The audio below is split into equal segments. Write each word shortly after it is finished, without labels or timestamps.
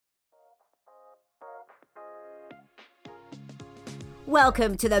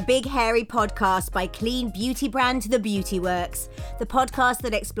Welcome to the Big Hairy Podcast by clean beauty brand The Beauty Works, the podcast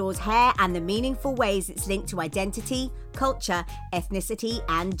that explores hair and the meaningful ways it's linked to identity, culture, ethnicity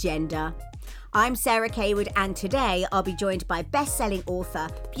and gender. I'm Sarah Cawood, and today I'll be joined by best-selling author,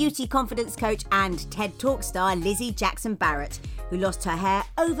 beauty confidence coach and TED Talk star Lizi Jackson-Barret, who lost her hair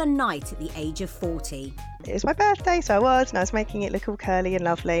overnight at the age of 40. It was my birthday, so I was making it look all curly and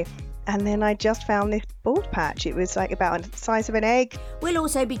lovely. And then I just found this bald patch. It was like about the size of an egg. We'll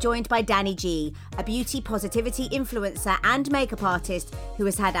also be joined by Dani G, a beauty positivity influencer and makeup artist who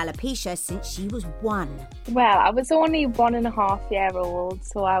has had alopecia since she was 1. Well, I was only 1.5 years old,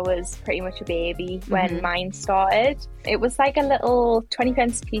 so I was pretty much a baby when mine started. It was like a little 20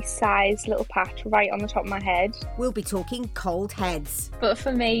 pence piece size little patch right on the top of my head. We'll be talking cold heads. But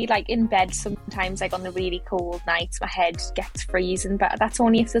for me, like in bed sometimes, like on the really cold nights, my head gets freezing, but that's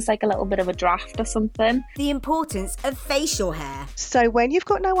only if there's like a little bit of a draft or something. The importance of facial hair. So when you've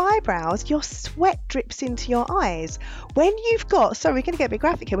got no eyebrows, your sweat drips into your eyes. When you've got, sorry, we're going to get a bit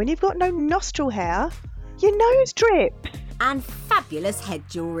graphic here, when you've got no nostril hair, your nose drips. And fabulous head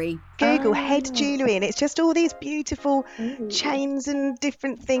jewellery. Google head jewellery and it's just all these beautiful chains and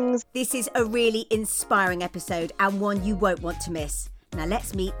different things. This is a really inspiring episode and one you won't want to miss. Now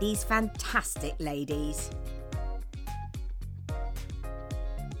let's meet these fantastic ladies.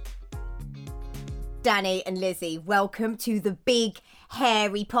 Dani and Lizi, welcome to the Big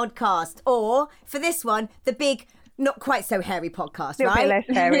Hairy Podcast, or for this one, the Big Not Quite So Hairy Podcast, right? A bit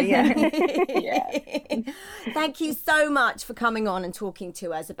less hairy, yeah. Yeah. Thank you so much for coming on and talking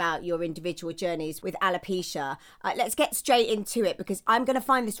to us about your individual journeys with alopecia. Let's get straight into it because I'm going to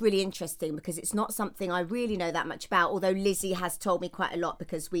find this really interesting because it's not something I really know that much about, although Lizi has told me quite a lot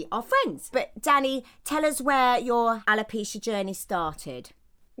because we are friends. But Dani, tell us where your alopecia journey started.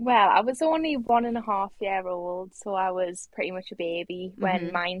 Well, I was only 1.5 years old, so I was pretty much a baby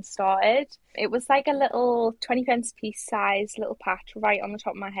when mine started. It was like a little 20 pence piece size little patch right on the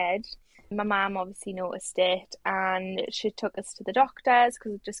top of my head. My mum obviously noticed it and she took us to the doctors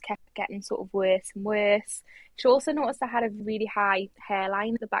because it just kept getting sort of worse and worse. She also noticed I had a really high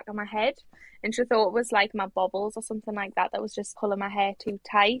hairline at the back of my head and she thought it was like my bubbles or something like that was just pulling my hair too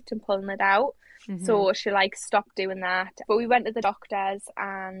tight and pulling it out. So she stopped doing that. But we went to the doctors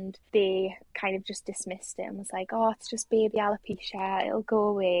and they kind of just dismissed it and was like, oh, it's just baby alopecia, it'll go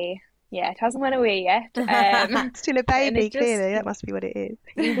away. Yeah, it hasn't went away yet. Still a baby, clearly. That must be what it is.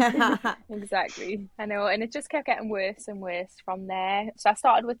 Exactly. I know. And it just kept getting worse and worse from there. So I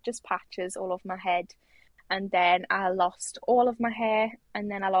started with just patches all over my head. And then I lost all of my hair.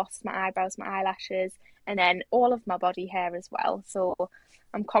 And then I lost my eyebrows, my eyelashes. And then all of my body hair as well. So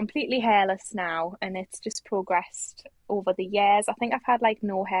I'm completely hairless now. And it's just progressed over the years. I think I've had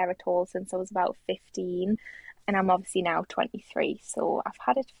no hair at all since I was about 15. And I'm obviously now 23, so I've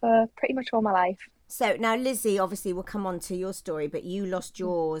had it for pretty much all my life. So now, Lizi, obviously we'll come on to your story, but you lost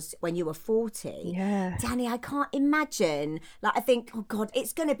yours when you were 40. Yeah. Dani, I can't imagine. I think, oh God,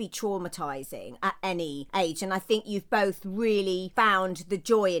 it's going to be traumatising at any age. And I think you've both really found the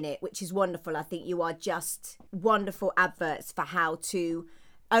joy in it, which is wonderful. I think you are just wonderful adverts for how to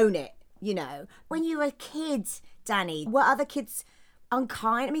own it, you know. When you were kids, Dani, were other kids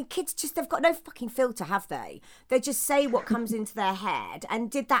unkind? I mean, kids they've got no fucking filter, have they? They just say what comes into their head. And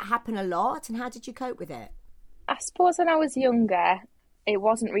did that happen a lot? And how did you cope with it? I suppose when I was younger, it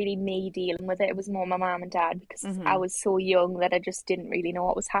wasn't really me dealing with it. It was more my mum and dad because I was so young that I just didn't really know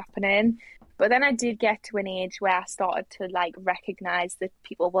what was happening. But then I did get to an age where I started to recognise that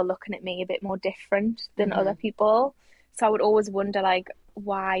people were looking at me a bit more different than other people. So I would always wonder,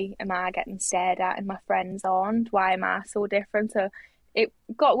 why am I getting stared at and my friends aren't? Why am I so different? So it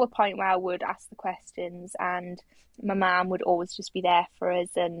got to a point where I would ask the questions and my mum would always just be there for us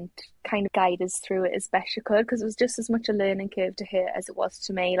and kind of guide us through it as best she could because it was just as much a learning curve to her as it was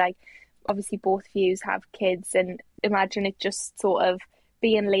to me. Obviously both of you have kids and imagine it just sort of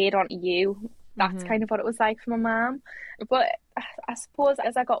being laid onto you. That's kind of what it was like for my mum. But I suppose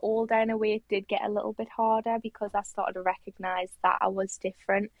as I got older in a way it did get a little bit harder because I started to recognise that I was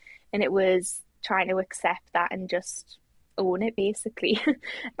different and it was trying to accept that and just own it basically.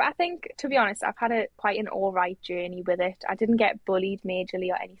 But I think, to be honest, I've had quite an alright journey with it. I didn't get bullied majorly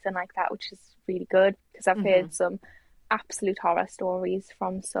or anything like that, which is really good because I've heard some absolute horror stories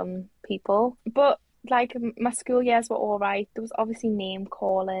from some people. But my school years were alright. There was obviously name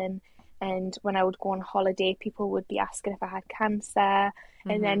calling and when I would go on holiday people would be asking if I had cancer.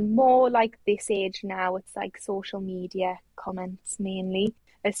 And then more this age now it's social media comments mainly.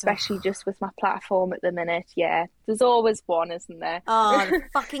 Especially just with my platform at the minute, yeah. There's always one, isn't there? Oh, the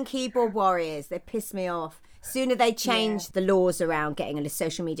fucking keyboard warriors. They piss me off. Sooner they change the laws around getting a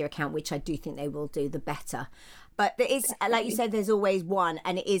social media account, which I do think they will do, the better. But there is, like you said, there's always one,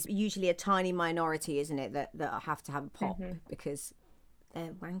 and it is usually a tiny minority, isn't it, that have to have a pop because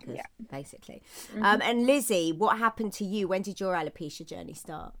they're wankers, basically. And Lizzie, what happened to you? When did your alopecia journey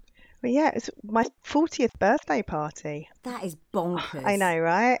start? Well, yeah, it was my 40th birthday party. That is bonkers. I know,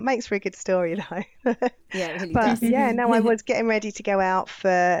 right? Makes for a good story, though. Yeah, it really but does. yeah, no, I was getting ready to go out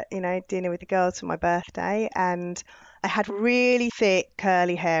for, dinner with the girls for my birthday, and I had really thick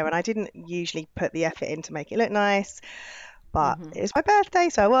curly hair, and I didn't usually put the effort in to make it look nice, but it was my birthday,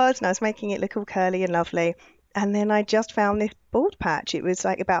 so I was making it look all curly and lovely. And then I just found this bald patch. It was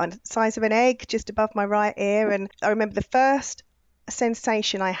like about the size of an egg just above my right ear, and I remember the first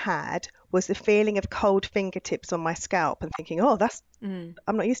sensation I had was the feeling of cold fingertips on my scalp and thinking, oh, that's I'm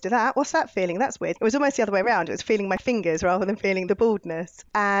not used to that. What's that feeling? That's weird. It was almost the other way around. It was feeling my fingers rather than feeling the baldness.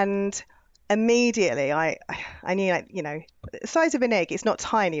 And immediately I knew, the size of an egg, it's not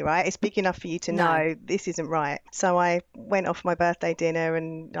tiny, right? It's big enough for you to know this isn't right. So I went off my birthday dinner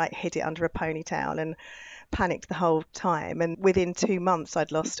and hid it under a ponytail and panicked the whole time. And within 2 months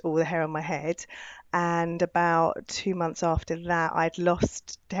I'd lost all the hair on my head, and about 2 months after that I'd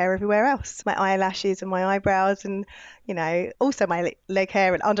lost hair everywhere else, my eyelashes and my eyebrows, and also my leg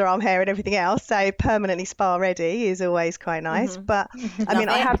hair and underarm hair and everything else. So permanently spa ready is always quite nice. But I mean,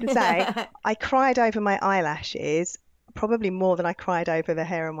 I have to say, I cried over my eyelashes probably more than I cried over the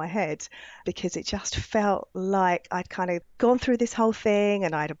hair on my head, because it just felt like I'd kind of gone through this whole thing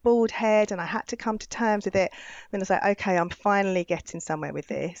and I had a bald head and I had to come to terms with it. Then I was like, okay, I'm finally getting somewhere with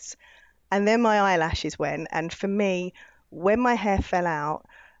this. And then my eyelashes went, and for me, when my hair fell out,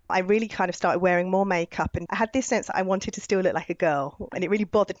 I really kind of started wearing more makeup, and I had this sense that I wanted to still look like a girl, and it really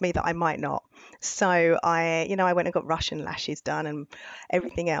bothered me that I might not. So I went and got Russian lashes done and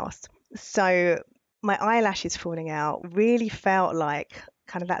everything else. So my eyelashes falling out really felt like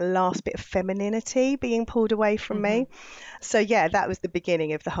kind of that last bit of femininity being pulled away from me. So yeah, that was the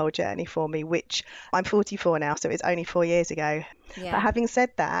beginning of the whole journey for me, which I'm 44 now, so it's only 4 years ago. Yeah. But having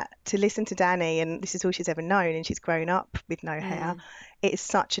said that, to listen to Dani, and this is all she's ever known, and she's grown up with no hair, it's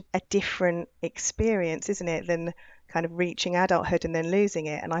such a different experience, isn't it, than kind of reaching adulthood and then losing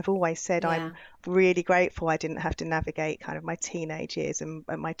it. And I've always said I'm really grateful I didn't have to navigate kind of my teenage years and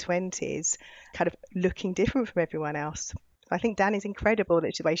my 20s kind of looking different from everyone else. I think Dani's incredible,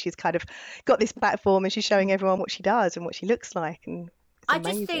 that the way she's kind of got this platform and she's showing everyone what she does and what she looks like. And I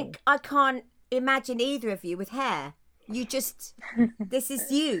just think I can't imagine either of you with hair. You just, this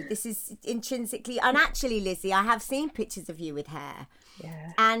is you. This is intrinsically, and actually, Lizzie, I have seen pictures of you with hair.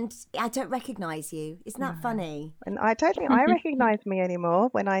 Yeah. And I don't recognise you. Isn't that funny? And I don't think I recognise me anymore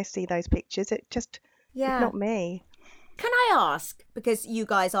when I see those pictures. It just, it's not me. Can I ask, because you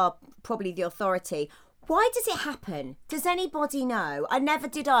guys are probably the authority, why does it happen? Does anybody know? I never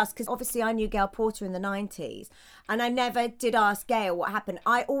did ask, because obviously I knew Gail Porter in the 90s, and I never did ask Gail what happened.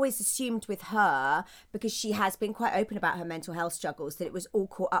 I always assumed with her, because she has been quite open about her mental health struggles, that it was all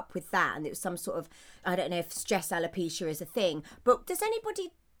caught up with that, and it was some sort of, I don't know if stress alopecia is a thing. But does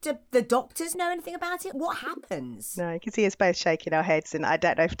anybody, do the doctors know anything about it? What happens? No, you can see us both shaking our heads, and I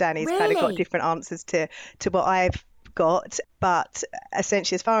don't know if Dani's kind of got different answers to what I've got, but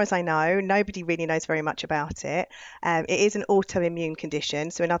essentially, as far as I know, nobody really knows very much about it. It is an autoimmune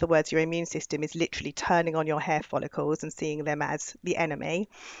condition, so in other words, your immune system is literally turning on your hair follicles and seeing them as the enemy.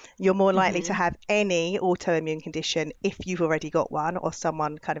 You're more likely to have any autoimmune condition if you've already got one, or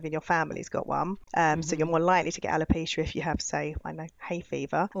someone kind of in your family's got one. So you're more likely to get alopecia if you have, say, I know, hay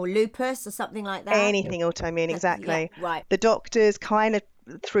fever or lupus or something like that. Anything autoimmune, exactly. Yeah, right. The doctors kind of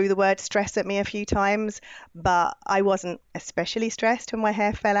threw the word stress at me a few times, but I wasn't especially stressed when my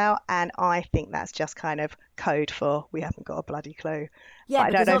hair fell out, and I think that's just kind of code for we haven't got a bloody clue. Yeah,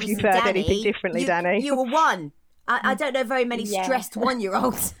 but I don't know if you've heard anything differently, Dani. You were one. I don't know very many stressed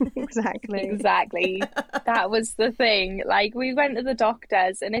 1-year-olds. Exactly. That was the thing. Like, we went to the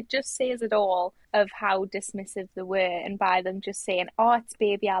doctors, and it just says it all of how dismissive they were, and by them just saying, oh, it's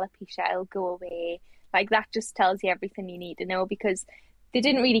baby alopecia, it'll go away. Like, that just tells you everything you need to know, because they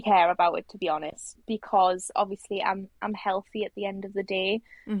didn't really care about it, to be honest, because obviously I'm healthy at the end of the day.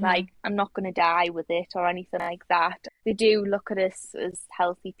 Like, I'm not going to die with it or anything like that. They do look at us as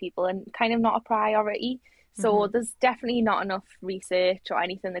healthy people and kind of not a priority. So there's definitely not enough research or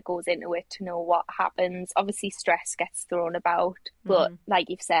anything that goes into it to know what happens. Obviously, stress gets thrown about, but like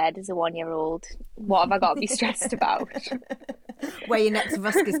you've said, as a 1-year-old, what have I got to be stressed about? where your next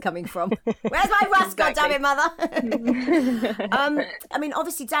rusk is coming from. Where's my rusk, Exactly. goddammit, mother? I mean,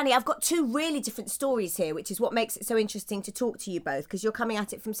 obviously, Dani, I've got two really different stories here, which is what makes it so interesting to talk to you both, because you're coming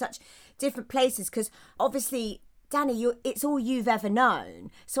at it from such different places. Because obviously, Dani, it's all you've ever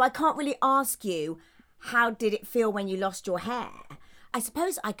known. So I can't really ask you, how did it feel when you lost your hair? I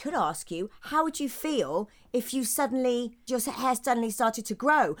suppose I could ask you, how would you feel if your hair suddenly started to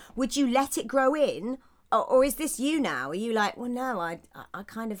grow? Would you let it grow in? Or is this you now? Are you like, well, no,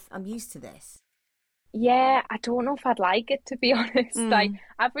 I'm used to this? Yeah, I don't know if I'd like it, to be honest. Like,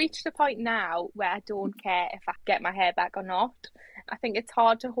 I've reached a point now where I don't care if I get my hair back or not. I think it's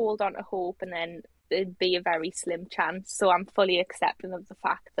hard to hold on to hope and then it'd be a very slim chance. So I'm fully accepting of the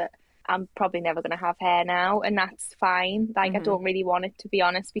fact that I'm probably never going to have hair now, and that's fine. Like, I don't really want it, to be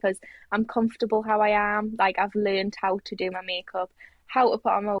honest, because I'm comfortable how I am. Like, I've learned how to do my makeup, how to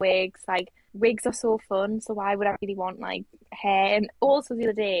put on my wigs. Like, wigs are so fun, so why would I really want, like, hair? And also the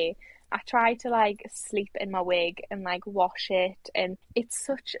other day, I tried to, like, sleep in my wig and, like, wash it, and it's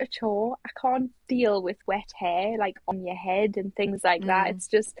such a chore. I can't deal with wet hair, like, on your head and things like that. It's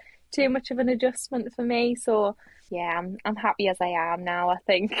just too much of an adjustment for me. So yeah, I'm happy as I am now, I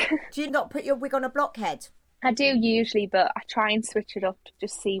think. Do you not put your wig on a blockhead? I do usually, but I try and switch it up to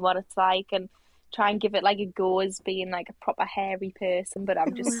just see what it's like and try and give it like a go as being like a proper hairy person. But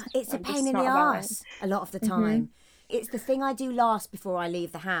it's a pain in the arse a lot of the time. It's the thing I do last before I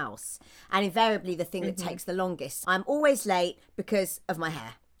leave the house, and invariably the thing that takes the longest. I'm always late because of my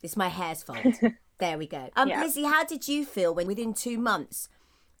hair. It's my hair's fault. There we go. Lizi, how did you feel when within 2 months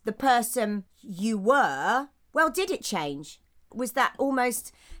the person you were, well, did it change? Was that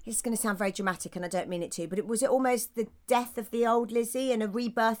almost, it's going to sound very dramatic and I don't mean it to, but was it almost the death of the old Lizi and a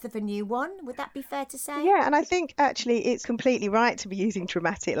rebirth of a new one? Would that be fair to say? Yeah, and I think actually it's completely right to be using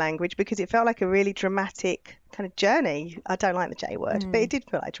dramatic language, because it felt like a really dramatic kind of journey. I don't like the J word, but it did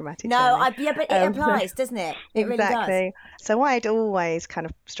feel like dramatic journey. But it applies, doesn't it? It exactly. Really does. So I'd always kind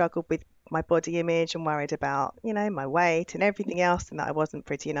of struggled with my body image and worried about, my weight and everything else, and that I wasn't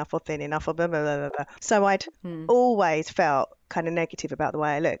pretty enough or thin enough or blah, blah, blah, blah. So I'd always felt kind of negative about the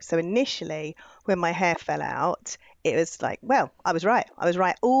way I looked. So initially, when my hair fell out, it was like, well, I was right. I was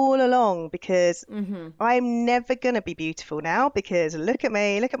right all along, because I'm never going to be beautiful now, because look at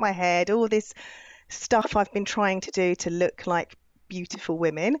me, look at my head, all this stuff I've been trying to do to look like beautiful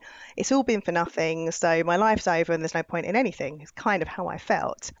women. It's all been for nothing. So my life's over and there's no point in anything. It's kind of how I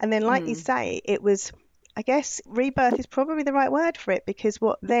felt. And then, like you say, it was, I guess rebirth is probably the right word for it, because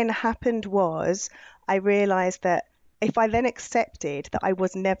what then happened was I realized that if I then accepted that I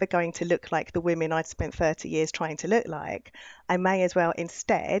was never going to look like the women I'd spent 30 years trying to look like, I may as well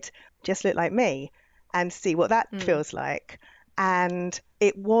instead just look like me and see what that feels like. And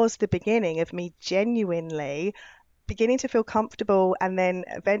it was the beginning of me genuinely beginning to feel comfortable and then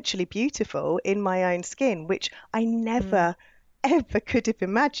eventually beautiful in my own skin, which I never ever could have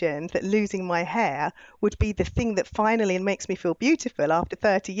imagined that losing my hair would be the thing that finally makes me feel beautiful after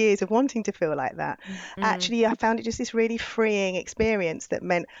 30 years of wanting to feel like that. Actually, I found it just this really freeing experience that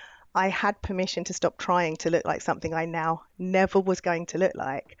meant I had permission to stop trying to look like something I now never was going to look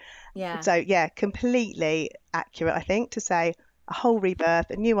like. So yeah, completely accurate, I think, to say a whole rebirth,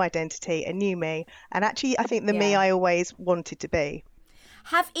 a new identity, a new me, and actually I think the me I always wanted to be.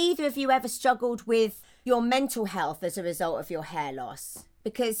 Have either of you ever struggled with your mental health as a result of your hair loss?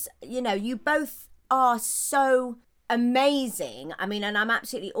 Because, you both are so amazing. I mean, and I'm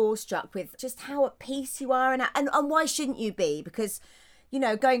absolutely awestruck with just how at peace you are, and why shouldn't you be? Because,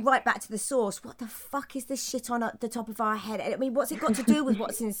 going right back to the source, what the fuck is this shit on at the top of our head? I mean, what's it got to do with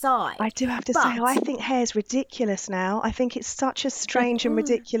what's inside? I do have to say, I think hair's ridiculous now. I think it's such a strange and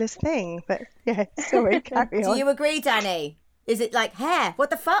ridiculous thing. But yeah, sorry, carry on. Do you agree, Dani? Is it like hair?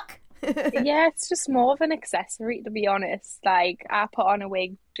 What the fuck? Yeah, it's just more of an accessory, to be honest. Like, I put on a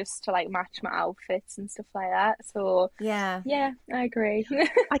wig just to like match my outfits and stuff like that. So yeah, I agree.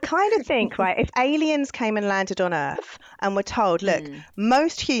 I kind of think, right, if aliens came and landed on Earth and were told, look,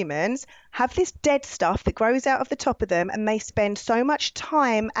 most humans have this dead stuff that grows out of the top of them, and they spend so much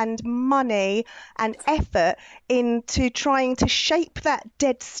time and money and effort into trying to shape that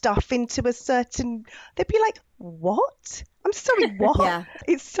dead stuff into a certain, they'd be like, what? I'm sorry, what? Yeah.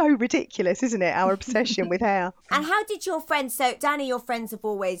 It's so ridiculous, isn't it? Our obsession with hair. And how did your friends, so Dani, your friends have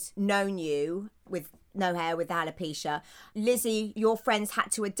always known you with no hair, with alopecia. Lizi, your friends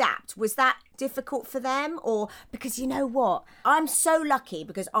had to adapt. Was that difficult for them? Or, because you know what? I'm so lucky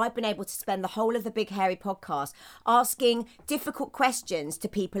because I've been able to spend the whole of the Big Hairy podcast asking difficult questions to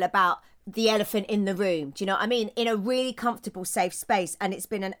people about the elephant in the room. Do you know what I mean? In a really comfortable, safe space. And it's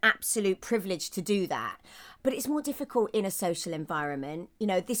been an absolute privilege to do that. But it's more difficult in a social environment. You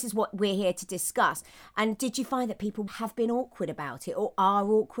know, this is what we're here to discuss. And did you find that people have been awkward about it or are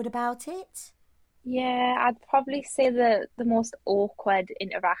awkward about it? Yeah, I'd probably say the most awkward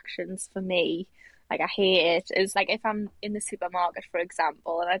interactions for me, like I hate it, is like if I'm in the supermarket, for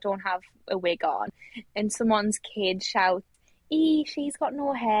example, and I don't have a wig on, and someone's kid shouts, "Ee, she's got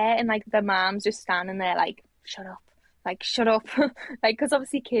no hair," and like the mom's just standing there like, "Shut up," like shut up, like because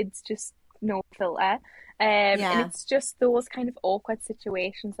obviously kids just no filter. And it's just those kind of awkward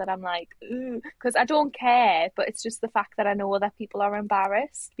situations that I'm like, ooh, because I don't care, but it's just the fact that I know that people are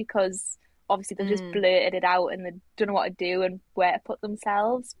embarrassed because obviously they've just blurted it out and they don't know what to do and where to put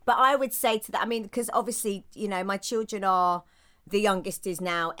themselves. But I would say to that, I mean, because obviously, you know, my children are, the youngest is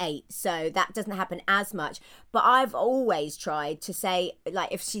now 8, so that doesn't happen as much. But I've always tried to say,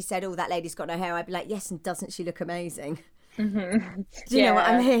 like, if she said, "Oh, that lady's got no hair," I'd be like, "Yes, and doesn't she look amazing?" Do you know what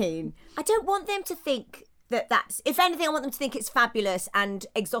I mean? I don't want them to think that's, if anything, I want them to think it's fabulous and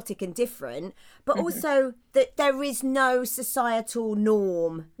exotic and different, but also that there is no societal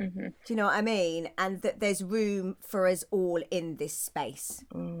norm. Do you know what I mean? And that there's room for us all in this space.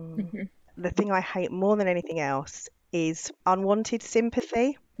 The thing I hate more than anything else is unwanted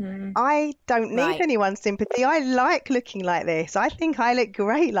sympathy. I don't need anyone's sympathy. I like looking like this. I think I look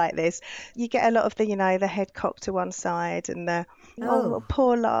great like this. You get a lot of the, you know, the head cocked to one side and the, oh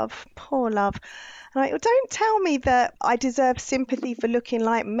poor love, poor love. And I, don't tell me that I deserve sympathy for looking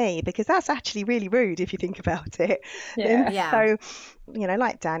like me, because that's actually really rude if you think about it. So, you know,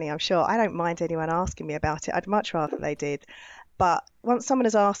 like Dani, I'm sure I don't mind anyone asking me about it. I'd much rather they did. But once someone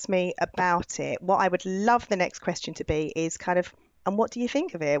has asked me about it, what I would love the next question to be is kind of, and what do you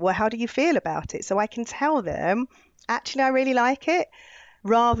think of it? Well, how do you feel about it? So I can tell them, actually, I really like it.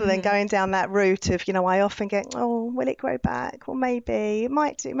 Rather than going down that route of, you know, I often get, "Oh, will it grow back? Well, maybe it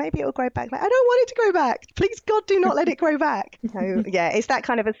might do. Maybe it'll grow back." Like, I don't want it to grow back. Please, God, do not let it grow back. So, yeah, it's that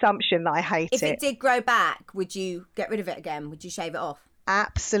kind of assumption that I hate If it did grow back, would you get rid of it again? Would you shave it off?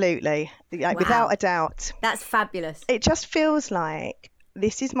 Absolutely. Like, without a doubt. That's fabulous. It just feels like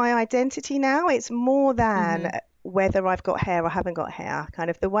this is my identity now. It's more than whether I've got hair or haven't got hair. Kind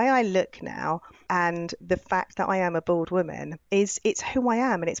of the way I look now and the fact that I am a bald woman it's who I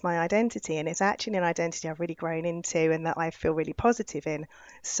am and it's my identity, and it's actually an identity I've really grown into and that I feel really positive in.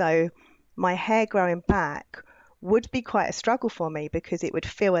 So my hair growing back would be quite a struggle for me, because it would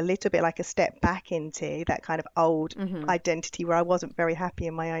feel a little bit like a step back into that kind of old identity where I wasn't very happy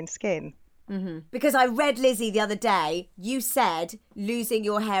in my own skin. Because I read, Lizzie, the other day, you said losing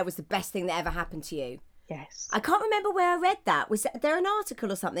your hair was the best thing that ever happened to you. Yes. I can't remember where I read that. Was there an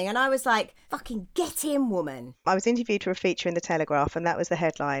article or something? And I was like, fucking get in, woman. I was interviewed for a feature in the Telegraph, and that was the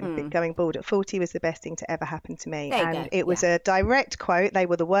headline. Going bald at 40 was the best thing to ever happen to me. And it was a direct quote. They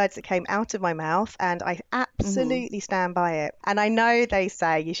were the words that came out of my mouth, and I absolutely stand by it. And I know they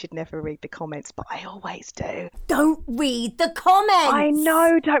say you should never read the comments, but I always do. Don't read the comments. I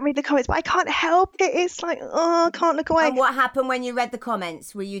know, don't read the comments, but I can't help it. It's like, oh, I can't look away. And what happened when you read the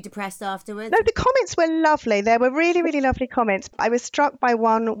comments? Were you depressed afterwards? No, the comments were lovely. There were really, really lovely comments. I was struck by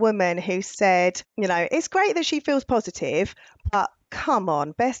one woman who said, you know, it's great that she feels positive, but come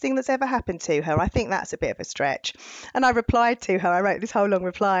on, best thing that's ever happened to her. I think that's a bit of a stretch. And I replied to her, I wrote this whole long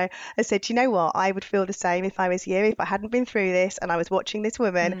reply. I said, you know what? I would feel the same if I was you, if I hadn't been through this and I was watching this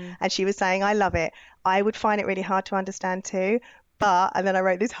woman and she was saying, I love it. I would find it really hard to understand too. But, and then I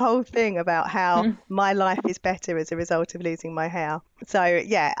wrote this whole thing about how my life is better as a result of losing my hair. So,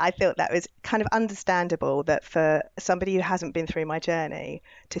 yeah, I thought that was kind of understandable that for somebody who hasn't been through my journey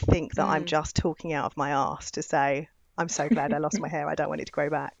to think that I'm just talking out of my arse to say, I'm so glad I lost my hair. I don't want it to grow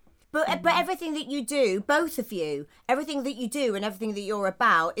back. But everything that you do, both of you, everything that you do and everything that you're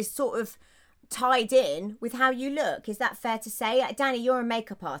about is sort of tied in with how you look. Is that fair to say? Dani, you're a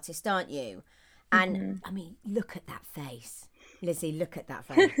makeup artist, aren't you? And, I mean, look at that face. Lizzie, look at that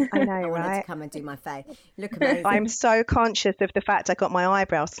face. I know, I wanted right? to come and do my face. Look amazing. I'm so conscious of the fact I got my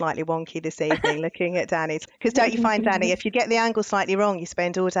eyebrows slightly wonky this evening looking at Dani's. Because don't you find, Dani, if you get the angle slightly wrong, you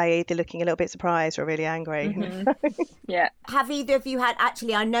spend all day either looking a little bit surprised or really angry. Yeah. Have either of you had,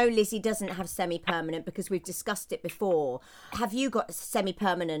 actually, I know Lizzie doesn't have semi-permanent because we've discussed it before. Have you got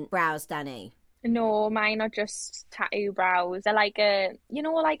semi-permanent brows, Dani? No, mine are just tattoo brows. They're like a, you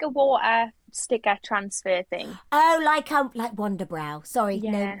know, like a water sticker transfer thing. Oh, like Wonder Brow. Sorry,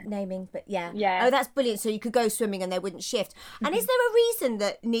 Yeah. no naming, but yeah. Yeah. Oh, that's brilliant. So you could go swimming and they wouldn't shift. And is there a reason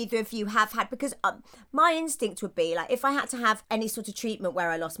that neither of you have had? Because my instinct would be like, if I had to have any sort of treatment where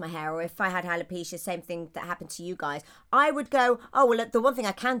I lost my hair, or if I had alopecia, same thing that happened to you guys, I would go, oh, well, the one thing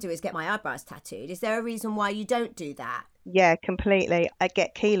I can do is get my eyebrows tattooed. Is there a reason why you don't do that? Yeah, completely. I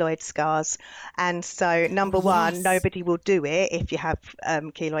get keloid scars. And so, number one, nobody will do it if you have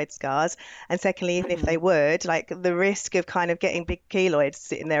keloid scars. And secondly, even if they would, like the risk of kind of getting big keloids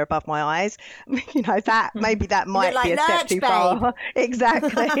sitting there above my eyes, that maybe that might be a step too far.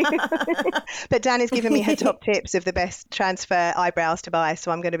 Exactly. But Dani's given me her top tips of the best transfer eyebrows to buy.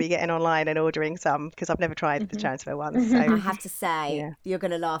 So I'm going to be getting online and ordering some because I've never tried the transfer ones. So I have to say, you're going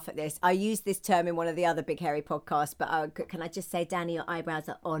to laugh at this. I used this term in one of the other Big Hairy podcasts, but can I just say, Dani, your eyebrows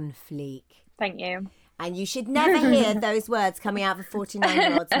are on fleek. Thank you. And you should never hear those words coming out of a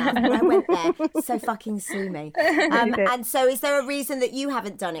 49-year-old's mouth. When I went there, so fucking sue me. And so is there a reason that you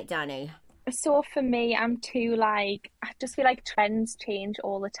haven't done it, Dani? So for me, I'm too I just feel like trends change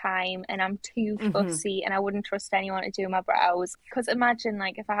all the time and I'm too fussy and I wouldn't trust anyone to do my brows. Because imagine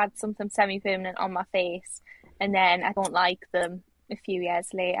like if I had something semi-permanent on my face and then I don't like them a few years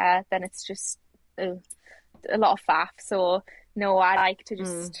later, then it's just a lot of faff. So no, I like to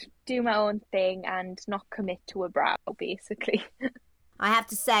just do my own thing and not commit to a brow, basically. I have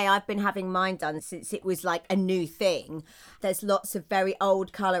to say, I've been having mine done since it was like a new thing. There's lots of very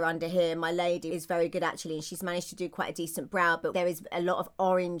old colour under here. My lady is very good actually, and she's managed to do quite a decent brow, but there is a lot of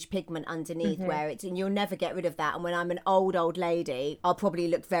orange pigment underneath where it's, and you'll never get rid of that. And when I'm an old lady, I'll probably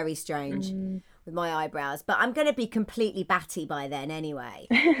look very strange with my eyebrows. But I'm going to be completely batty by then anyway.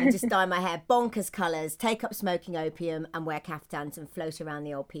 And just dye my hair bonkers colours, take up smoking opium and wear caftans and float around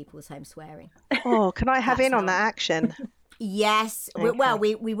the old people's home swearing. Oh, can I have in on that action? Yes. Okay. Well,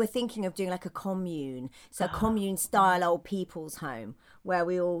 we were thinking of doing like a commune. So commune style old people's home where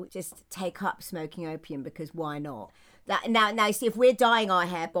we all just take up smoking opium because why not? Now, see, if we're dyeing our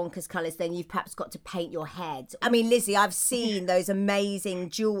hair bonkers colours, then you've perhaps got to paint your head. I mean, Lizzie, I've seen those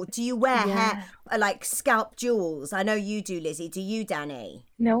amazing jewels. Do you wear hair, like scalp jewels? I know you do, Lizzie. Do you, Dani?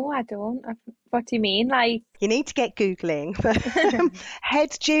 No, I don't. What do you mean? Like, you need to get Googling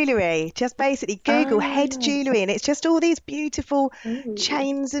head jewellery. Just basically Google head jewellery, and it's just all these beautiful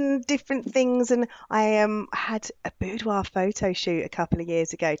chains and different things. And I had a boudoir photo shoot a couple of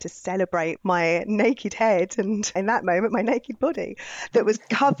years ago to celebrate my naked head and in that moment my naked body that was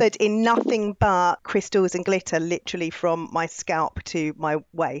covered in nothing but crystals and glitter, literally from my scalp to my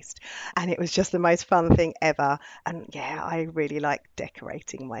waist. And it was just the most fun thing ever. And yeah, I really like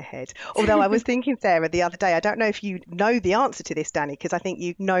decorating my head. Although I was thinking, Sarah, the other day, I don't know if you know the answer to this, Dani, because I think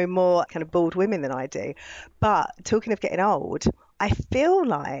you know more kind of bald women than I do. But talking of getting old, I feel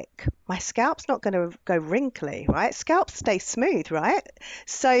like my scalp's not going to go wrinkly, right? Scalps stay smooth, right?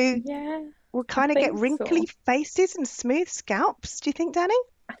 So we'll kind of get wrinkly faces and smooth scalps. Do you think, Dani?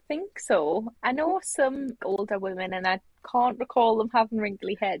 I think so. I know some older women and I can't recall them having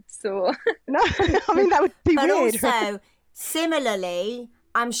wrinkly heads. So no, I mean, that would be weird. But also, similarly,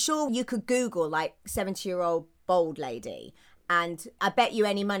 I'm sure you could Google like 70-year-old bald lady and I bet you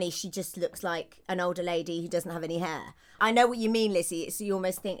any money she just looks like an older lady who doesn't have any hair. I know what you mean, Lizzie. It's, you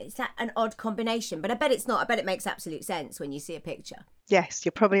almost think it's that an odd combination, but I bet it's not. I bet it makes absolute sense when you see a picture. Yes,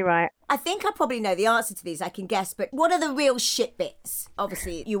 you're probably right. I think I probably know the answer to these, I can guess, but what are the real shit bits?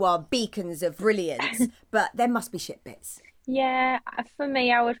 Obviously, you are beacons of brilliance, but there must be shit bits. Yeah, for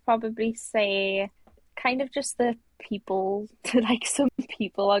me, I would probably say kind of just the people, like some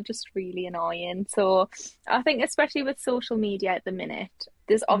people are just really annoying. So I think especially with social media at the minute,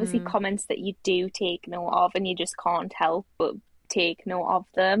 there's obviously comments that you do take note of and you just can't help but take note of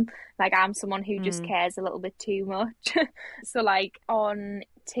them. Like I'm someone who just cares a little bit too much. So like on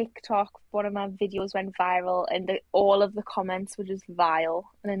TikTok, one of my videos went viral and all of the comments were just vile,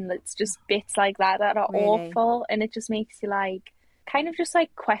 and it's just bits like that are awful, and it just makes you like kind of just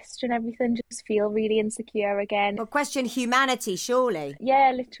like question everything, just feel really insecure again. But question humanity, surely.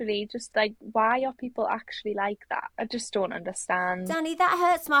 Yeah, literally, just like, why are people actually like that? I just don't understand. Dani, that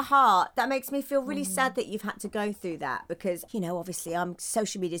hurts my heart. That makes me feel really sad that you've had to go through that because, you know, obviously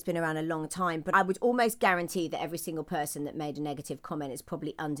social media's been around a long time, but I would almost guarantee that every single person that made a negative comment is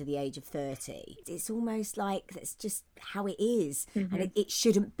probably under the age of 30. It's almost like that's just how it is. And it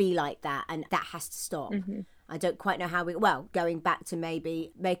shouldn't be like that, and that has to stop. I don't quite know how going back to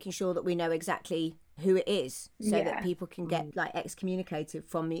maybe making sure that we know exactly who it is so that people can get like excommunicated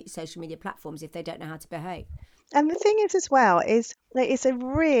from the social media platforms if they don't know how to behave. And the thing is as well is that it's a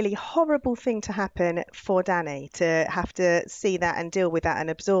really horrible thing to happen for Dani to have to see that and deal with that and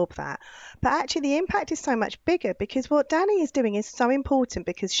absorb that. But actually the impact is so much bigger because what Dani is doing is so important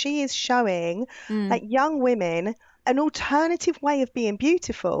because she is showing like young women an alternative way of being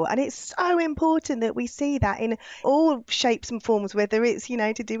beautiful. And it's so important that we see that in all shapes and forms, whether it's, you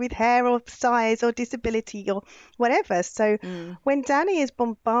know, to do with hair or size or disability or whatever. So when Dani is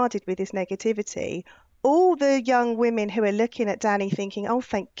bombarded with this negativity, all the young women who are looking at Dani thinking, oh,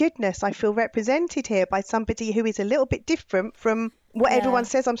 thank goodness, I feel represented here by somebody who is a little bit different from what everyone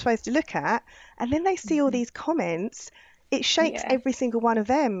says I'm supposed to look at. And then they see all these comments. It shakes every single one of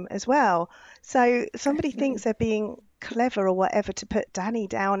them as well. So somebody thinks they're being clever or whatever to put Dani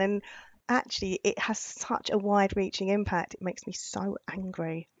down. And actually, it has such a wide-reaching impact. It makes me so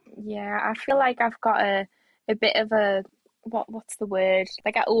angry. Yeah, I feel like I've got a bit of a, what's the word?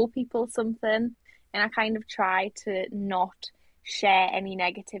 Like I owe people something. And I kind of try to not share any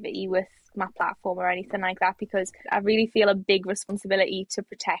negativity with my platform or anything like that because I really feel a big responsibility to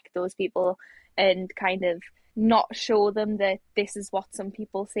protect those people and kind of not show them that this is what some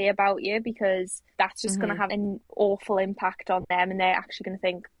people say about you because that's just going to have an awful impact on them and they're actually going to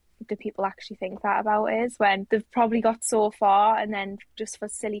think, do people actually think that about us when they've probably got so far and then just for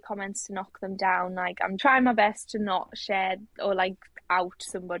silly comments to knock them down. Like I'm trying my best to not share or like out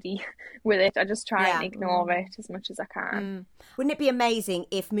somebody with it. I just try and ignore it as much as I can. Wouldn't it be amazing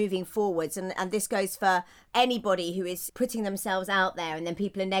if moving forwards, and this goes for anybody who is putting themselves out there and then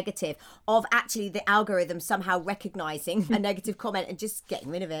people are negative, of actually the algorithm somehow recognising a negative comment and just getting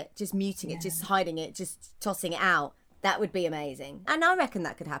rid of it, just muting it, just hiding it, just tossing it out. That would be amazing. And I reckon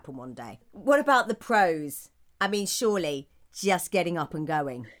that could happen one day. What about the pros? I mean, surely just getting up and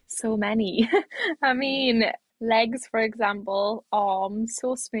going. So many. I mean, legs, for example, arms,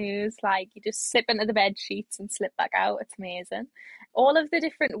 so smooth. Like you just slip into the bed sheets and slip back out. It's amazing. All of the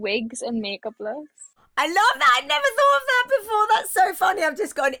different wigs and makeup looks. I love that. I never thought of that before. That's so funny. I've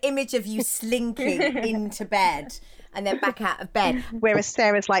just got an image of you slinking into bed and then back out of bed. Whereas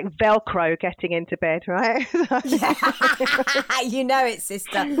Sarah's like Velcro getting into bed, right? You know it,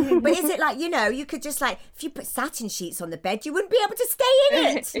 sister. But is it like, you know, you could just like, if you put satin sheets on the bed, you wouldn't be able to stay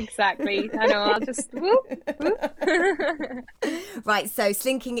in it. Exactly. I know, I'll just whoop, whoop. Right, so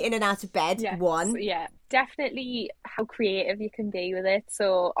slinking in and out of bed, one. Yeah, definitely how creative you can be with it.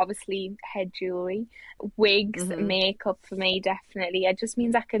 So obviously head jewellery, wigs, makeup for me, definitely. It just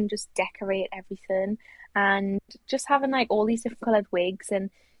means I can just decorate everything. And just having like all these different coloured wigs, and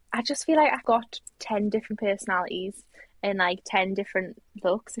I just feel like I've got 10 different personalities and like 10 different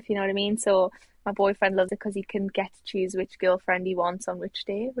looks, if you know what I mean. So my boyfriend loves it because he can get to choose which girlfriend he wants on which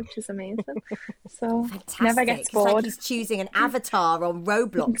day, which is amazing. So fantastic. Never gets bored. It's like he's choosing an avatar on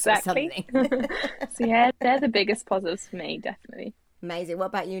Roblox or something. So yeah, they're the biggest positives for me, definitely. Amazing. What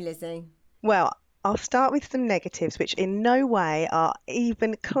about you, Lizzie? Well, I'll start with some negatives, which in no way are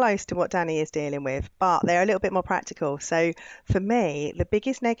even close to what Dani is dealing with, but they're a little bit more practical. So for me, the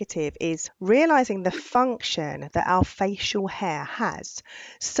biggest negative is realising the function that our facial hair has.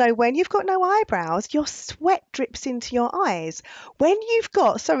 So when you've got no eyebrows, your sweat drips into your eyes. When you've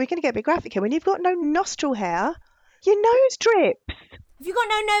got, sorry, we're going to get a bit graphic here, when you've got no nostril hair, your nose drips. Have you got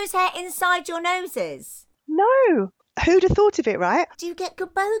no nose hair inside your noses? No. Who'd have thought of it, right? Do you get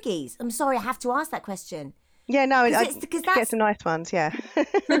good bogies? I'm sorry, I have to ask that question. Yeah, no, I get some nice ones, yeah. Oh,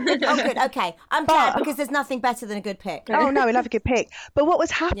 good, okay. I'm glad because there's nothing better than a good pick. Oh, no, we love a good pick. But what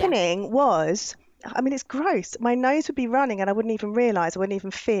was happening was, I mean, it's gross. My nose would be running and I wouldn't even realise, I wouldn't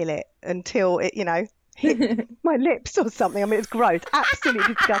even feel it until it, you know, hit my lips or something. I mean, it's gross.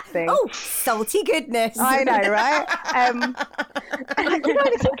 Absolutely disgusting. Oh, salty goodness. I know, right? And you know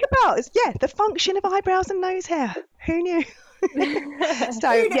what I think about is, the function of eyebrows and nose hair. Who knew?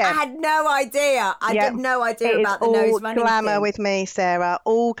 I had no idea. I had no idea about the nose running. All glamour thing. with me, Sarah.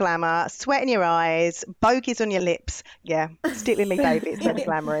 All glamour. Sweat in your eyes, bogies on your lips. Yeah, stick with me, baby. It's where the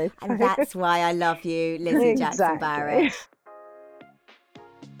glamour is. And that's why I love you, Lizi Jackson-Barret.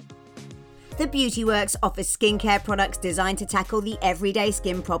 The Beauty Works offers skincare products designed to tackle the everyday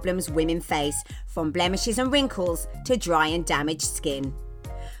skin problems women face, from blemishes and wrinkles to dry and damaged skin.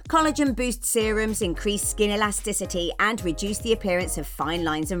 Collagen Boost serums increase skin elasticity and reduce the appearance of fine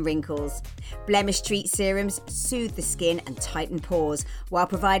lines and wrinkles. Blemish Treat serums soothe the skin and tighten pores while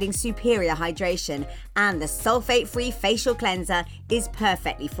providing superior hydration. And the sulfate-free facial cleanser is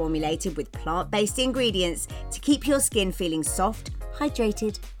perfectly formulated with plant-based ingredients to keep your skin feeling soft,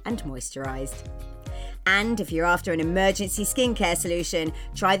 hydrated and moisturised. And if you're after an emergency skincare solution,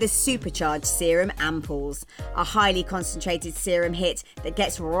 try the Supercharged Serum Ampoules, a highly concentrated serum hit that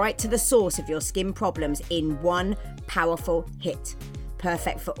gets right to the source of your skin problems in one powerful hit.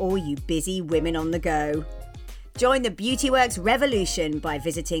 Perfect for all you busy women on the go. Join the BeautyWorks revolution by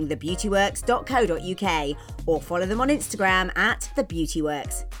visiting thebeautyworks.co.uk or follow them on Instagram at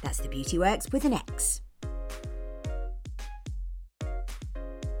thebeautyworks. That's the BeautyWorks with an X.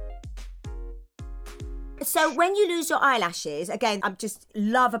 So when you lose your eyelashes, again, I just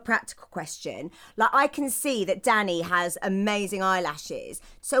love a practical question. Like, I can see that Dani has amazing eyelashes.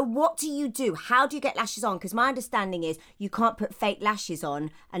 So what do you do? How do you get lashes on? Because my understanding is you can't put fake lashes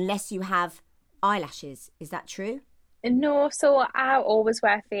on unless you have eyelashes. Is that true? No, so I always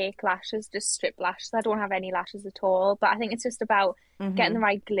wear fake lashes, just strip lashes. I don't have any lashes at all. But I think it's just about getting the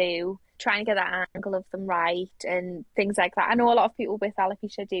right glue, trying to get that angle of them right and things like that. I know a lot of people with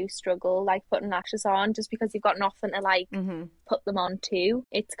alopecia do struggle like putting lashes on just because you've got nothing to like put them on to.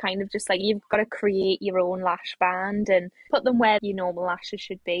 It's kind of just like you've got to create your own lash band and put them where your normal lashes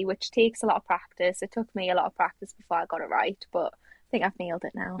should be, which takes a lot of practice. It took me a lot of practice before I got it right, but I think I've nailed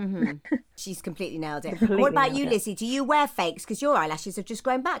it now. She's completely nailed it. What about you, Lizzie? Do you wear fakes? Because your eyelashes have just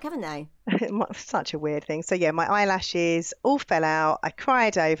grown back, haven't they? Such a weird thing. So yeah, my eyelashes all fell out. I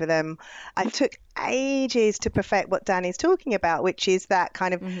cried over them. I took ages to perfect what Dani's talking about, which is that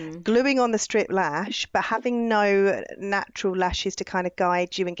kind of gluing on the strip lash, but having no natural lashes to kind of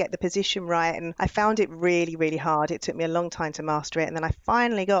guide you and get the position right. And I found it really, really hard. It took me a long time to master it. And then I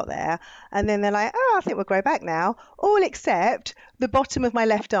finally got there. And then they're like, oh, I think we'll grow back now. All except the bottom of my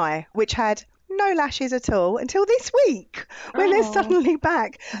left eye, which had no lashes at all until this week when they're suddenly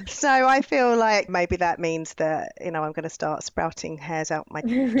back. So I feel like maybe that means that, I'm going to start sprouting hairs out my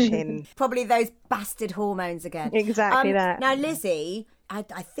chin. Probably those bastard hormones again. Exactly that. Now, Lizzie, I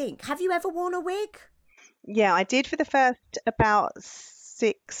think, have you ever worn a wig? Yeah, I did for the first about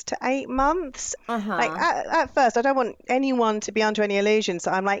 6 to 8 months. Like at first, I don't want anyone to be under any illusion.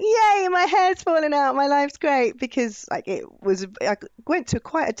 So I'm like, yay, my hair's falling out, my life's great, because like I went to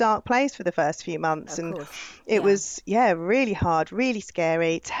quite a dark place for the first few months, and it was really hard, really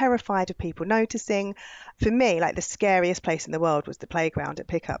scary, terrified of people noticing. For me, like the scariest place in the world was the playground at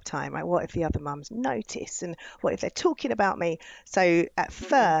pickup time. Like, what if the other mums notice, and what if they're talking about me? So at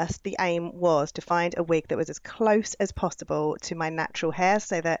first, the aim was to find a wig that was as close as possible to my natural hair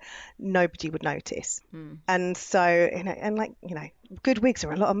so that nobody would notice. And so, good wigs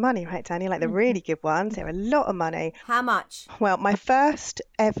are a lot of money, right, Dani? Like the really good ones, they're a lot of money. How much? Well, my first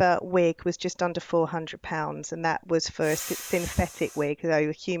ever wig was just under £400, and that was for a synthetic wig,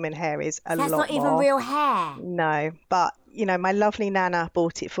 though human hair is a lot more. That's not even real hair. No, but my lovely Nana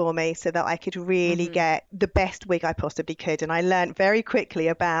bought it for me so that I could really get the best wig I possibly could. And I learned very quickly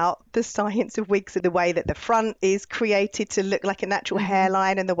about the science of wigs and the way that the front is created to look like a natural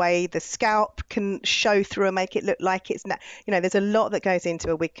hairline, and the way the scalp can show through and make it look like it's there's a lot that goes into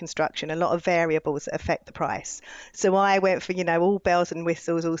a wig construction, a lot of variables that affect the price. So I went for all bells and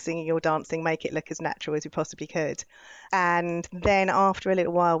whistles, all singing, all dancing, make it look as natural as we possibly could. And then after a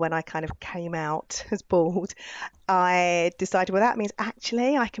little while, when I kind of came out as bald, I decided, well, that means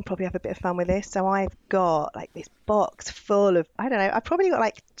actually I can probably have a bit of fun with this. So I've got like this box full of, I don't know, I've probably got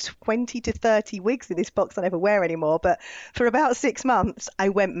like 20 to 30 wigs in this box I never wear anymore. But for about 6 months, I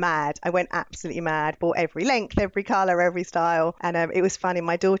went mad. I went absolutely mad, bought every length, every colour, every style. And it was funny.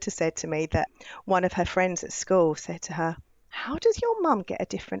 My daughter said to me that one of her friends at school said to her, how does your mum get a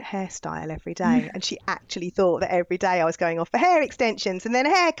different hairstyle every day? And she actually thought that every day I was going off for hair extensions and then a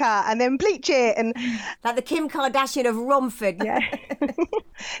haircut and then bleach it. And like the Kim Kardashian of Romford. Yeah.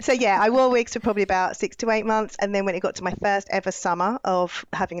 So yeah, I wore wigs for probably about 6 to 8 months. And then when it got to my first ever summer of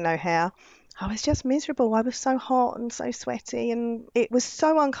having no hair, I was just miserable. I was so hot and so sweaty, and it was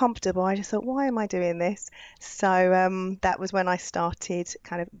so uncomfortable. I just thought, why am I doing this? So that was when I started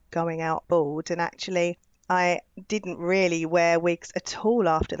kind of going out bald. And actually, I didn't really wear wigs at all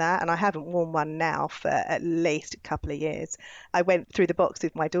after that, and I haven't worn one now for at least a couple of years. I went through the box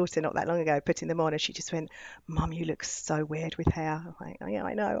with my daughter not that long ago, putting them on, and she just went, Mum, you look so weird with hair. I'm like, oh, yeah,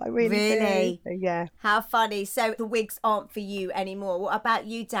 I know, I really do. So, yeah. How funny. So the wigs aren't for you anymore. What about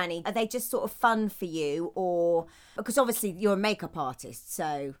you, Dani? Are they just sort of fun for you, or because obviously you're a makeup artist,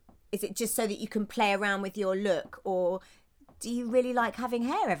 so is it just so that you can play around with your look, or do you really like having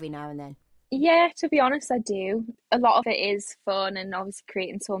hair every now and then? Yeah, to be honest, I do. A lot of it is fun and obviously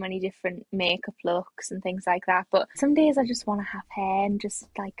creating so many different makeup looks and things like that. But some days I just want to have hair and just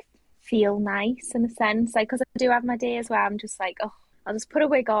like feel nice in a sense. Like, because I do have my days where I'm just like, oh, I'll just put a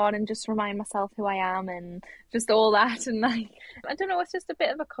wig on and just remind myself who I am and just all that. And like, I don't know, it's just a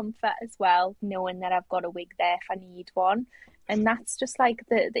bit of a comfort as well, knowing that I've got a wig there if I need one. And that's just like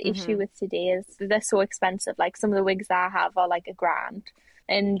the issue with today is they're so expensive. Like some of the wigs that I have are like $1,000.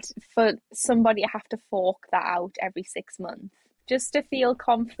 And for somebody to have to fork that out every 6 months, just to feel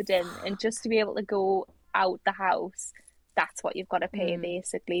confident and just to be able to go out the house, that's what you've got to pay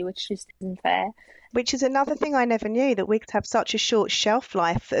basically, which just isn't fair. Which is another thing I never knew, that wigs have such a short shelf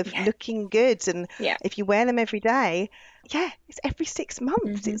life of looking good. And if you wear them every day, it's every 6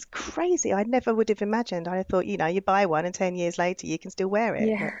 months. It's crazy. I never would have imagined. I thought, you know, you buy one and 10 years later you can still wear it.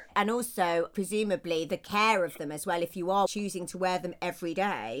 Yeah. And also, presumably, the care of them as well. If you are choosing to wear them every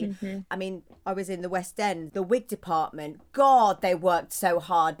day. I mean, I was in the West End, the wig department. God, they worked so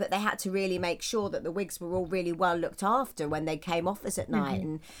hard, but they had to really make sure that the wigs were all really well looked after when they came off us at night.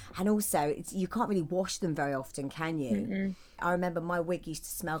 And also, you can't really wash them very often, can you? I remember my wig used to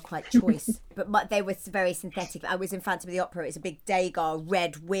smell quite choice, but they were very synthetic. I was in Phantom of the Opera. It's a big Degas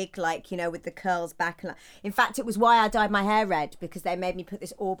red wig, like, you know, with the curls back. In fact, it was why I dyed my hair red, because they made me put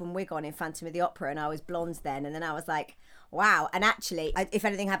this auburn wig on in Phantom of the Opera, and I was blonde then. And then I was like, wow. And actually, if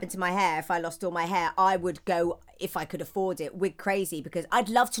anything happened to my hair, if I lost all my hair, I would go, if I could afford it, wig crazy, because I'd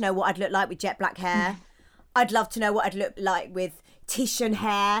love to know what I'd look like with jet black hair. I'd love to know what I'd look like with Titian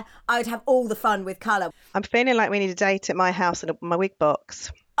hair. I'd have all the fun with colour. I'm feeling like we need a date at my house and my wig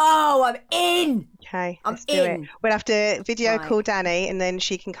box. Oh, I'm in. Okay, let's do it. We'll have to video call Dani, and then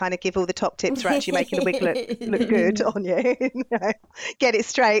she can kind of give all the top tips for actually making a wig look good on you. Get it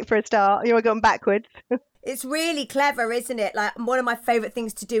straight for a start. You want to go on backwards. It's really clever, isn't it? Like, one of my favourite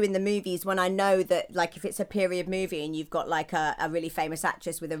things to do in the movies, when I know that, like, if it's a period movie and you've got like a really famous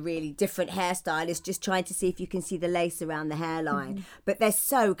actress with a really different hairstyle, is just trying to see if you can see the lace around the hairline. But they're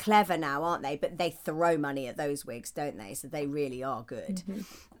so clever now, aren't they? But they throw money at those wigs, don't they? So they really are good.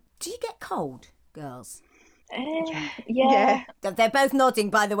 Do you get cold, girls? Yeah. They're both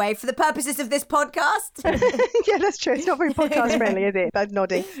nodding, by the way, for the purposes of this podcast. Yeah, that's true. It's not very podcast friendly, is it? Both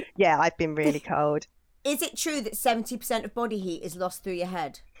nodding. Yeah, I've been really cold. Is it true that 70% of body heat is lost through your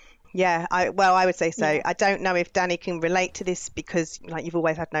head? Yeah, I would say so. Yeah. I don't know if Dani can relate to this because, like, you've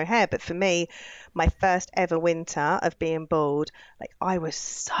always had no hair. But for me, my first ever winter of being bald, like, I was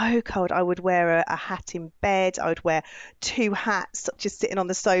so cold. I would wear a hat in bed. I would wear 2 hats just sitting on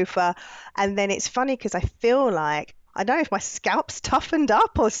the sofa. And then it's funny because I feel like, I don't know if my scalp's toughened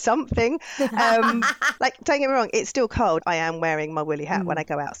up or something. Like, don't get me wrong, it's still cold. I am wearing my woolly hat when I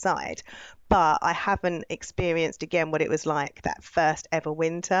go outside. But I haven't experienced again what it was like that first ever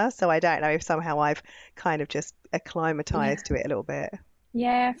winter. So I don't know if somehow I've kind of just acclimatized to it a little bit.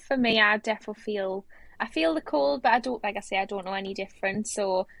 Yeah, for me, I definitely feel the cold, but I don't know any difference.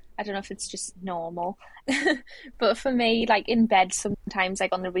 So I don't know if it's just normal. But for me, like in bed, sometimes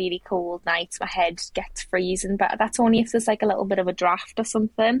like on the really cold nights, my head gets freezing, but that's only if there's like a little bit of a draft or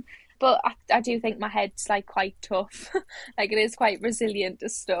something. But I do think my head's like quite tough. Like, it is quite resilient to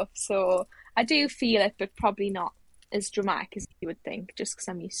stuff. So I do feel it, but probably not as dramatic as you would think, just because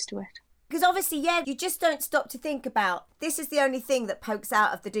I'm used to it. Because obviously, you just don't stop to think about, this is the only thing that pokes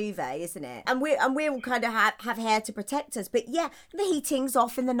out of the duvet, isn't it? And we all kind of have hair to protect us. But yeah, the heating's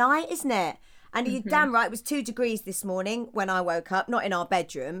off in the night, isn't it? And you're damn right, it was 2 degrees this morning when I woke up, not in our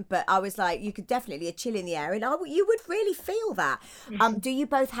bedroom, but I was like, you could definitely, a chill in the air, and you would really feel that. Do you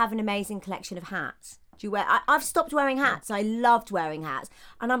both have an amazing collection of hats? Do you wear? I've stopped wearing hats. I loved wearing hats,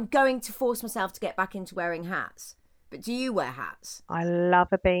 and I'm going to force myself to get back into wearing hats. But do you wear hats? I love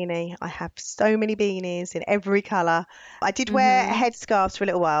a beanie. I have so many beanies in every colour. I did wear headscarves for a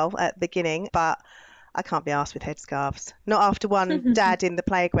little while at the beginning, but I can't be arsed with headscarves. Not after one dad in the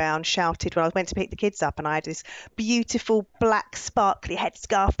playground shouted when I went to pick the kids up, and I had this beautiful black sparkly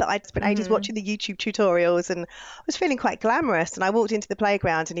headscarf that I'd spent ages watching the YouTube tutorials, and I was feeling quite glamorous. And I walked into the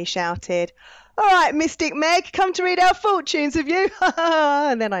playground and he shouted, "All right, Mystic Meg, come to read our fortunes, have you?"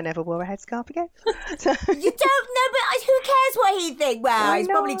 And then I never wore a headscarf again. So... You don't know, but who cares what he thinks? Well, he's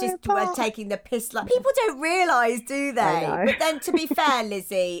probably just taking the piss. Like, people don't realise, do they? But then, to be fair,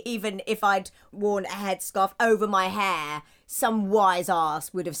 Lizzie, even if I'd worn a headscarf over my hair, some wise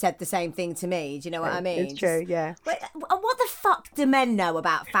arse would have said the same thing to me. Do you know what I mean? It's true, yeah. But what the fuck do men know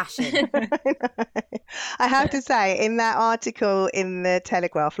about fashion? I have to say, in that article in the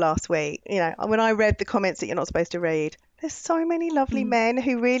Telegraph last week, you know, when I read the comments that you're not supposed to read, there's so many lovely men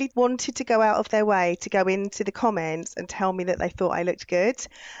who really wanted to go out of their way to go into the comments and tell me that they thought I looked good.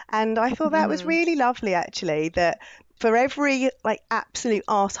 And I thought that was really lovely, actually, that for every like absolute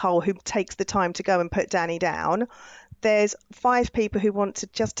arsehole who takes the time to go and put Dani down, there's 5 people who want to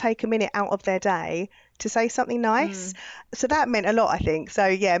just take a minute out of their day to say something nice. So that meant a lot, I think. So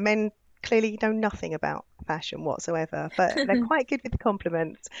yeah, men clearly know nothing about fashion whatsoever, but they're quite good with the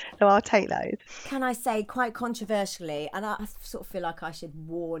compliments, so I'll take those. Can I say, quite controversially, and I sort of feel like I should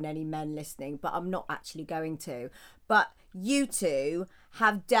warn any men listening, but I'm not actually going to, but you two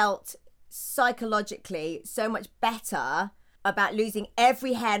have dealt psychologically so much better about losing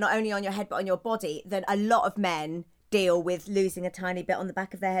every hair, not only on your head but on your body, than a lot of men deal with losing a tiny bit on the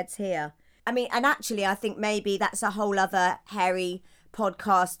back of their heads here. I mean, and actually I think maybe that's a whole other hairy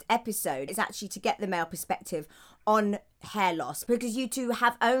podcast episode, is actually to get the male perspective on hair loss, because you two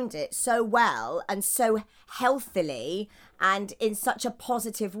have owned it so well and so healthily and in such a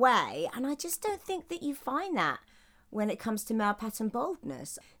positive way, and I just don't think that you find that when it comes to male pattern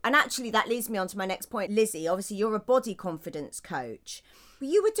baldness. And actually that leads me on to my next point. Lizi, obviously you're a body confidence coach.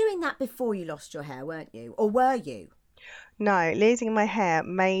 You were doing that before you lost your hair, weren't you? Or were you? No, losing my hair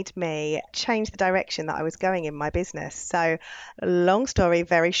made me change the direction that I was going in my business. So long story,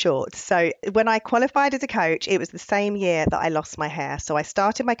 very short. So when I qualified as a coach, it was the same year that I lost my hair. So I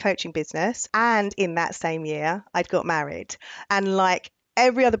started my coaching business, and in that same year, I'd got married. And like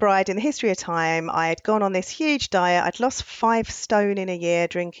every other bride in the history of time, I had gone on this huge diet. I'd lost 5 stone in a year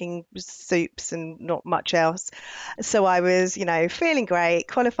drinking soups and not much else. So I was, feeling great,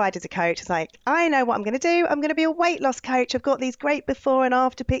 qualified as a coach. I was like, I know what I'm going to do. I'm going to be a weight loss coach. I've got these great before and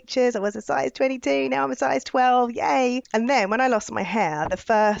after pictures. I was a size 22. Now I'm a size 12. Yay. And then when I lost my hair, the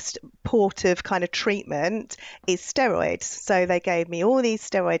first port of kind of treatment is steroids. So they gave me all these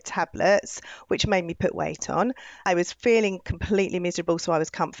steroid tablets, which made me put weight on. I was feeling completely miserable, so I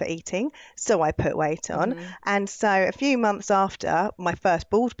was comfort eating, so I put weight on. And so a few months after my first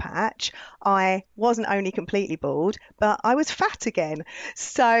bald patch, I wasn't only completely bald, but I was fat again.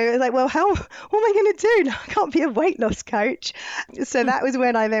 So I was like, well, what am I going to do? I can't be a weight loss coach. So that was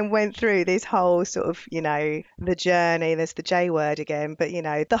when I then went through this whole sort of, the journey, there's the J word again, but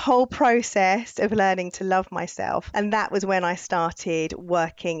the whole process of learning to love myself. And that was when I started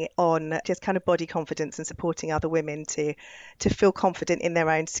working on just kind of body confidence and supporting other women to feel confident in their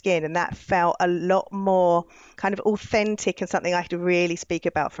own skin. And that felt a lot more kind of authentic and something I could really speak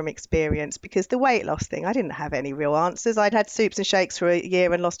about from experience, because the weight loss thing, I didn't have any real answers. I'd had soups and shakes for a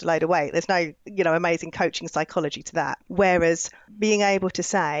year and lost a load of weight. There's no, amazing coaching psychology to that. Whereas being able to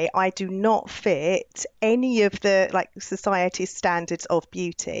say, I do not fit any of the society's standards of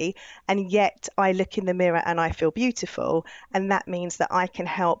beauty, and yet I look in the mirror and I feel beautiful. And that means that I can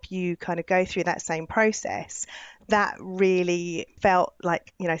help you kind of go through that same process. That really felt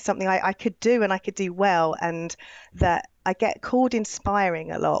like, something I could do and I could do well, and that I get called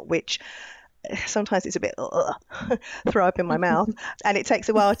inspiring a lot, which sometimes it's a bit throw up in my mouth, and it takes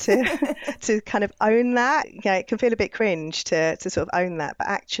a while to kind of own that. It can feel a bit cringe to sort of own that, but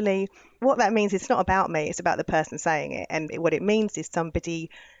actually what that means, it's not about me, it's about the person saying it. And what it means is somebody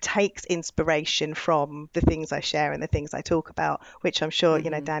takes inspiration from the things I share and the things I talk about, which I'm sure,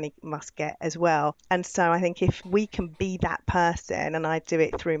 Dani must get as well. And so I think if we can be that person, and I do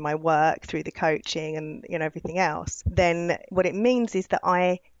it through my work, through the coaching and, everything else, then what it means is that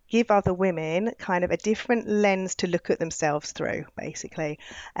I give other women kind of a different lens to look at themselves through, basically.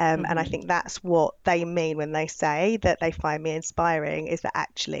 And I think that's what they mean when they say that they find me inspiring, is that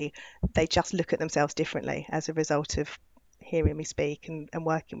actually they just look at themselves differently as a result of hearing me speak and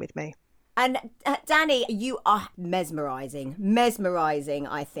working with me. And Dani, you are mesmerising,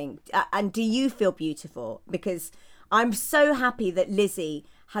 I think. And do you feel beautiful? Because I'm so happy that Lizi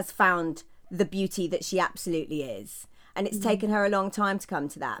has found the beauty that she absolutely is. And it's taken her a long time to come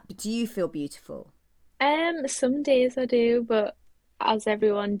to that. But do you feel beautiful? Some days I do, but as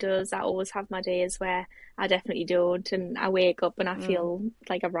everyone does, I always have my days where I definitely don't, and I wake up and I feel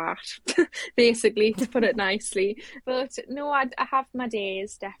like a rat, basically, to put it nicely. But no, I have my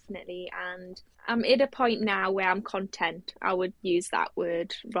days, definitely, and I'm at a point now where I'm content. I would use that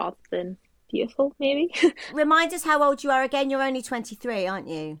word rather than beautiful, maybe. Remind us how old you are again. You're only 23, aren't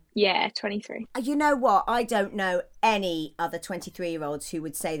you? Yeah, 23. You know what? I don't know any other 23-year-olds who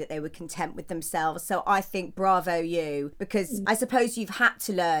would say that they were content with themselves. So I think bravo you, because I suppose you've had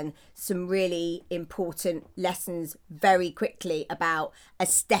to learn some really important lessons very quickly about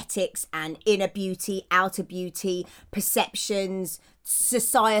aesthetics and inner beauty, outer beauty, perceptions,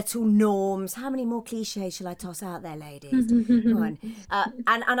 societal norms. How many more cliches shall I toss out there, ladies? Come on.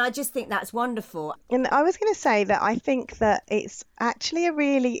 And I just think that's wonderful. And I was going to say that I think that it's actually a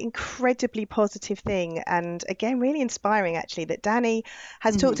really incredibly positive thing, and again really inspiring actually, that Dani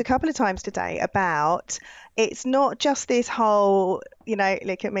has talked a couple of times today about it's not just this whole,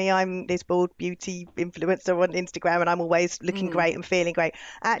 look at me, I'm this bald beauty influencer on Instagram and I'm always looking great and feeling great.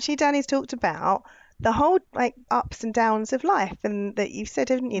 Actually, Dani's talked about the whole like ups and downs of life. And that you said,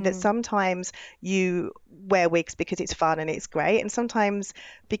 haven't you, that sometimes you wear wigs because it's fun and it's great, and sometimes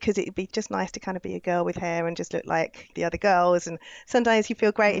because it'd be just nice to kind of be a girl with hair and just look like the other girls, and sometimes you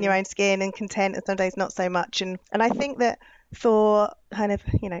feel great in your own skin and content, and some days not so much. And I think that for kind of,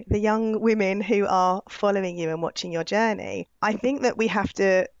 you know, the young women who are following you and watching your journey, I think that we have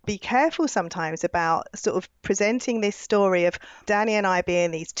to be careful sometimes about sort of presenting this story of Dani and I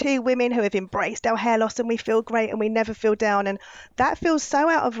being these two women who have embraced our hair loss and we feel great and we never feel down. And that feels so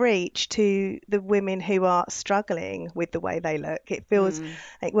out of reach to the women who are struggling with the way they look. It feels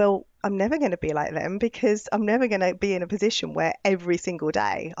like, well, I'm never going to be like them, because I'm never going to be in a position where every single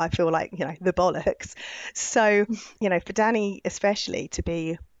day I feel like, you know, the bollocks. So, you know, for Dani especially to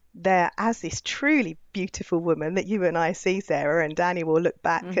be there as this truly beautiful woman that you and I see, Sarah, and Dani will look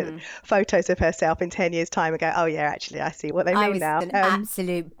back at photos of herself in 10 years' time and go, oh yeah, actually I see what they mean now. An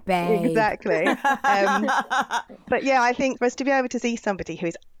absolute babe. Exactly. But yeah, I think for us to be able to see somebody who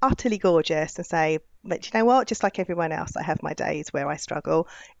is utterly gorgeous and say, but you know what, just like everyone else, I have my days where I struggle,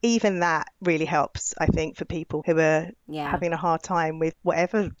 even that really helps, I think, for people who are having a hard time with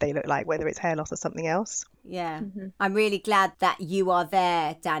whatever they look like, whether it's hair loss or something else. Yeah. I'm really glad that you are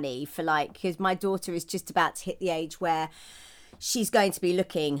there, Dani, for like, because my daughter is just about to hit the age where she's going to be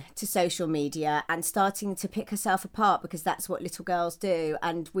looking to social media and starting to pick herself apart, because that's what little girls do,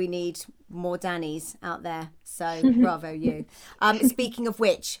 and we need more Danis out there. So bravo you. Speaking of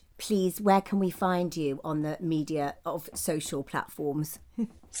which, please, where can we find you on the media of social platforms?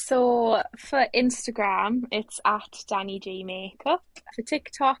 So for Instagram, it's at Dani G Makeup. For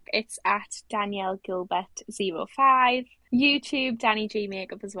TikTok, it's at Danielle Gilbert 05. YouTube, Dani G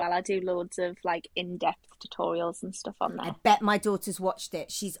Makeup as well. I do loads of like in-depth tutorials and stuff on there. I bet my daughter's watched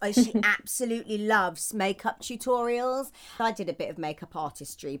it. She absolutely loves makeup tutorials. I did a bit of makeup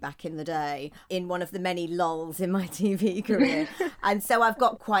artistry back in the day in one of the many lulls in my TV career. And so I've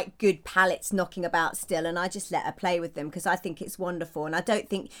got quite good palettes knocking about still, and I just let her play with them because I think it's wonderful. And I don't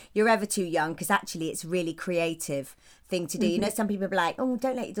think you're ever too young, because actually it's really creative thing to do. You know, some people are like, oh,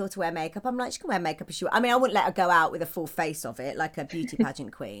 don't let your daughter wear makeup. I'm like, she can wear makeup if she wants. I mean, I wouldn't let her go out with a full face of it like a beauty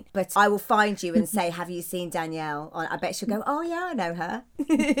pageant queen, but I will find you and say, have you seen Danielle? I bet she'll go, oh yeah, I know her.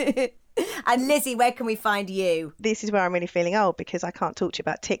 And Lizi, where can we find you? This is where I'm really feeling old, because I can't talk to you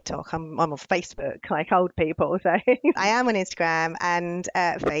about TikTok. I'm on Facebook like old people. So I am on Instagram and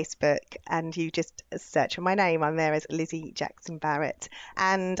Facebook, and you just search for my name. I'm there as Lizi Jackson-Barret.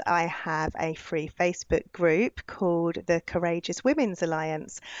 And I have a free Facebook group called the Courageous Women's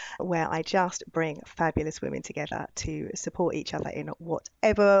Alliance, where I just bring fabulous women together to support each other in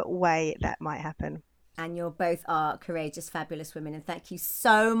whatever way that might happen. And you both are courageous, fabulous women. And thank you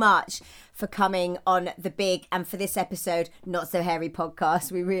so much for coming on the big, and for this episode, Not So Hairy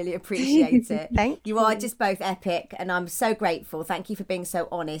podcast. We really appreciate it. Thank you. You are just both epic, and I'm so grateful. Thank you for being so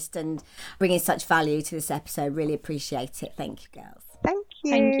honest and bringing such value to this episode. Really appreciate it. Thank you, girls. Thank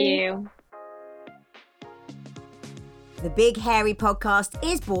you. Thank you. The Big Hairy Podcast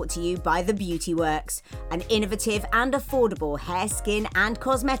is brought to you by The Beauty Works, an innovative and affordable hair, skin and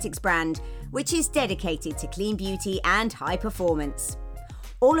cosmetics brand which is dedicated to clean beauty and high performance.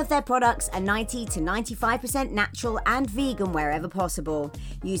 All of their products are 90 to 95% natural and vegan wherever possible,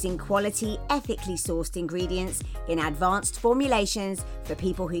 using quality, ethically sourced ingredients in advanced formulations for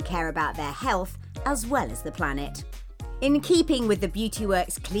people who care about their health as well as the planet. In keeping with the Beauty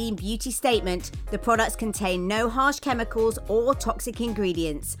Works clean beauty statement, the products contain no harsh chemicals or toxic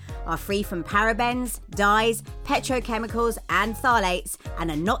ingredients, are free from parabens, dyes, petrochemicals and phthalates,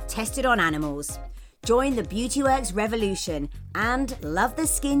 and are not tested on animals. Join the Beauty Works revolution and love the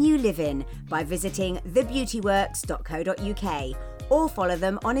skin you live in by visiting thebeautyworks.co.uk or follow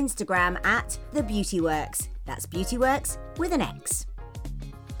them on Instagram at thebeautyworks. That's Beautyworks with an X.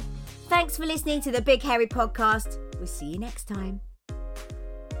 Thanks for listening to the Big Hairy Podcast. We'll see you next time.